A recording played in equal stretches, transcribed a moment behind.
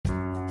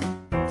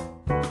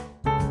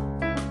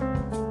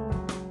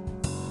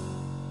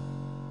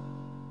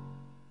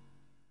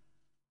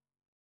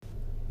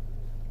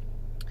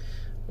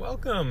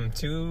Welcome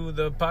to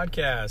the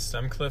podcast.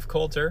 I'm Cliff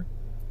Coulter.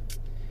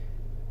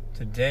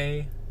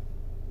 Today,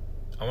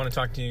 I want to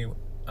talk to you,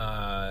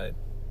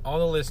 all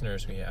the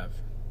listeners we have,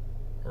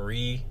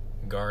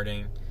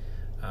 regarding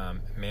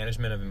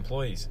management of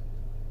employees.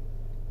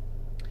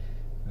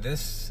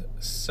 This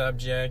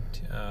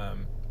subject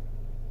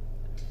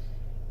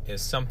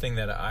is something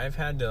that I've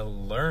had to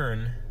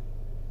learn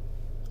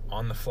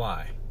on the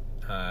fly,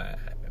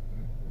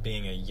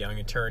 being a young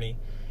attorney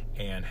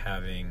and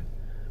having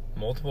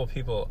multiple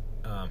people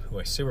who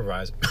I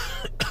supervise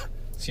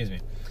excuse me,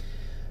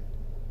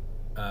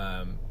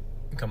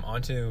 come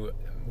onto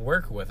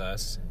work with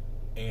us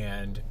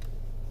and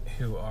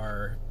who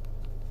are,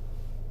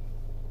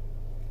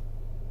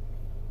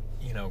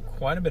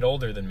 quite a bit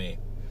older than me,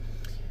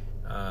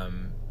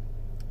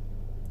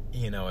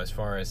 as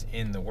far as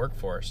in the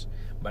workforce,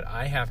 but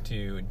I have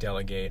to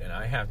delegate and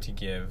I have to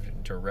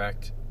give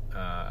direct,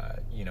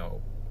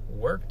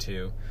 work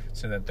to,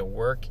 so that the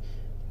work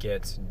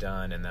gets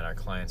done and that our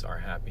clients are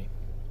happy.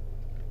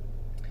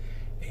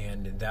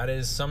 And that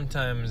is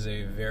sometimes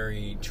a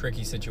very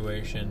tricky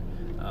situation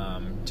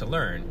to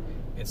learn.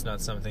 It's not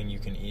something you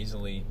can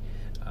easily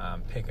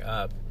pick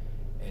up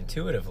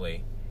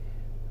intuitively,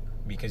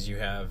 because you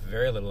have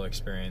very little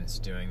experience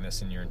doing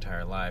this in your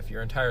entire life.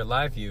 Your entire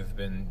life you've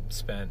been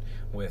spent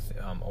with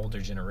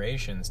older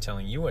generations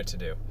telling you what to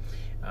do.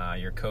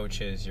 Your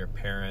coaches, your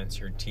parents,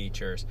 your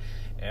teachers,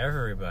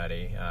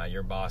 everybody,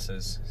 your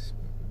bosses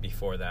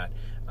before that,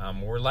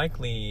 were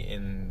likely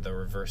in the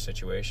reverse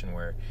situation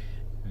where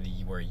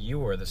you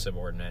were the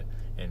subordinate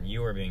and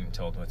you were being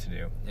told what to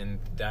do. And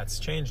that's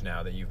changed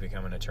now that you've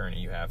become an attorney.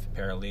 You have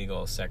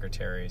paralegals,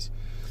 secretaries,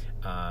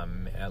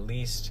 at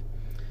least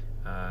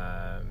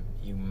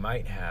you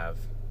might have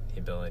the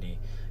ability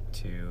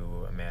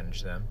to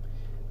manage them.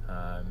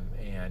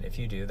 And if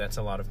you do, that's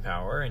a lot of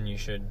power, and you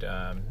should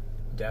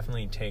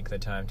definitely take the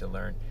time to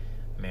learn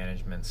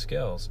management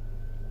skills,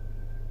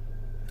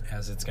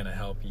 as it's going to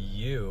help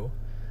you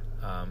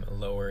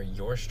lower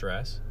your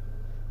stress,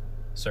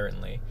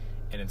 certainly,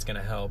 and it's going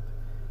to help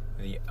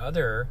the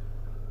other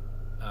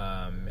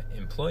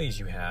employees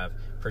you have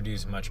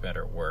produce much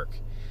better work.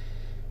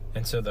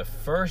 And so the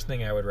first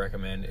thing I would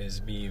recommend is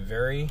be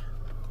very,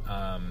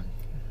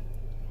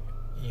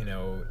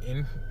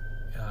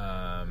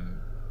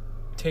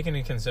 take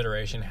into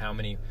consideration how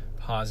many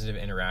positive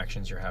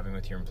interactions you're having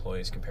with your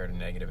employees compared to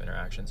negative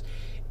interactions.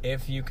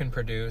 If you can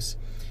produce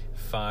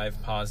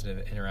 5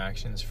 positive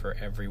interactions for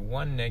every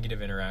 1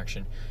 negative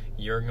interaction,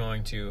 you're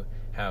going to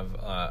have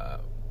a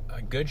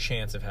good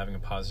chance of having a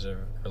positive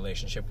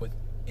relationship with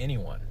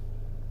anyone.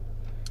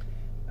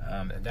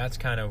 That's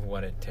kind of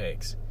what it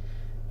takes.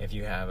 If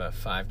you have a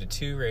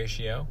 5-to-2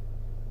 ratio,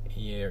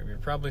 you're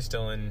probably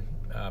still in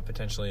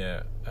potentially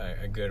a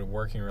good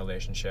working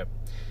relationship.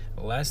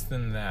 Less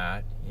than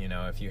that,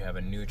 if you have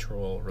a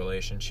neutral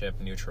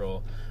relationship,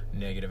 neutral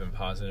negative and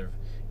positive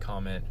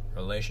comment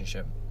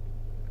relationship,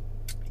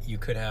 you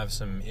could have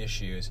some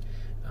issues.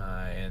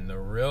 And the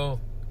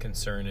real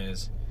concern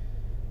is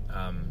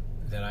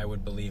that I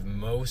would believe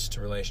most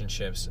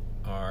relationships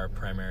are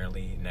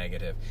primarily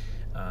negative.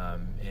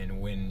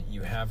 And when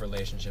you have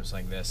relationships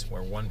like this,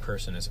 where one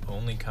person is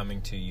only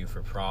coming to you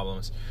for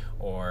problems,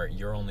 or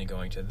you're only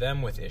going to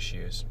them with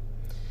issues,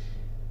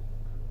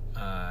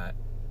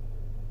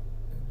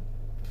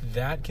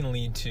 that can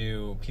lead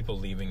to people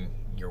leaving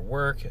your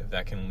work.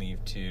 That can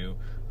lead to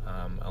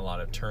a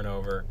lot of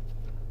turnover,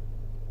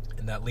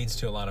 and that leads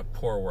to a lot of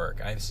poor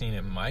work. I've seen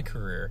in my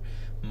career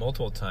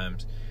multiple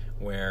times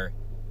where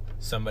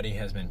somebody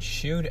has been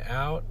chewed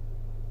out,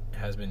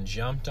 has been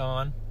jumped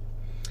on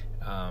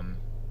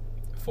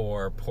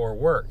for poor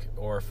work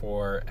or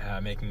for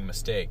making a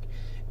mistake,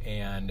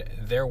 and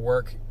their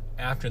work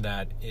after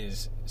that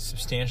is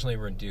substantially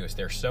reduced.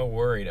 They're so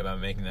worried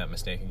about making that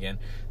mistake again.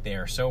 They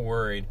are so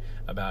worried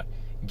about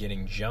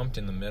getting jumped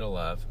in the middle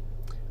of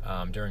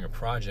during a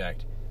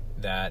project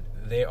that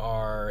they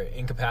are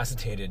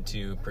incapacitated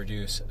to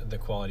produce the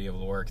quality of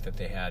work that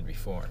they had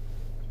before.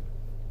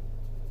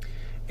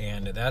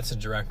 And that's a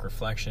direct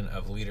reflection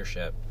of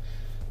leadership,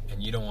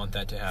 and you don't want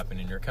that to happen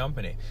in your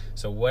company.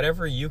 So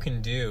whatever you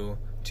can do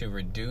to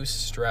reduce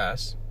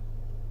stress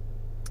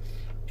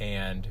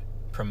and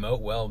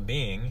promote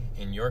well-being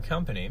in your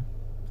company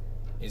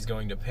is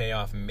going to pay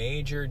off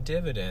major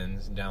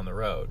dividends down the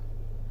road,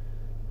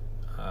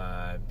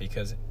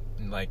 because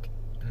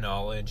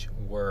knowledge,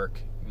 work,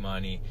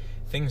 money,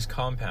 things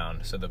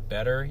compound. So the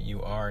better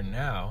you are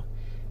now,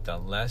 the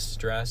less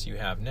stress you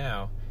have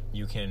now,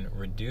 you can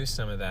reduce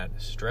some of that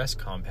stress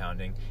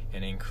compounding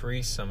and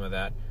increase some of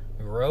that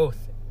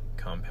growth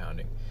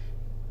compounding,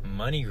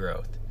 money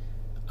growth,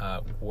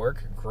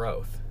 work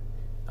growth,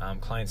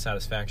 client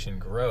satisfaction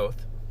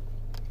growth,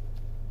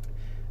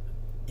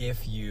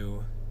 if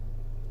you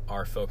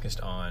are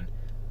focused on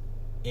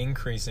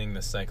increasing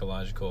the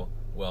psychological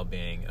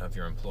well-being of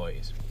your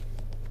employees.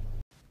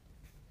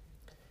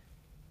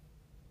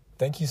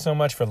 Thank you so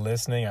much for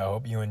listening. I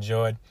hope you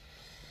enjoyed.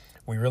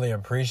 We really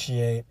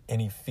appreciate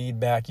any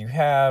feedback you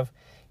have,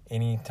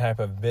 any type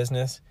of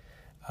business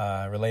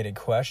related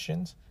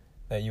questions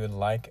that you would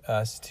like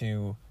us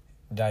to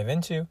dive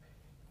into,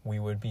 we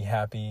would be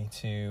happy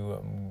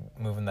to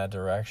move in that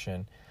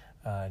direction.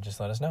 Just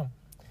let us know.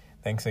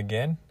 Thanks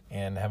again,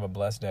 and have a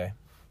blessed day.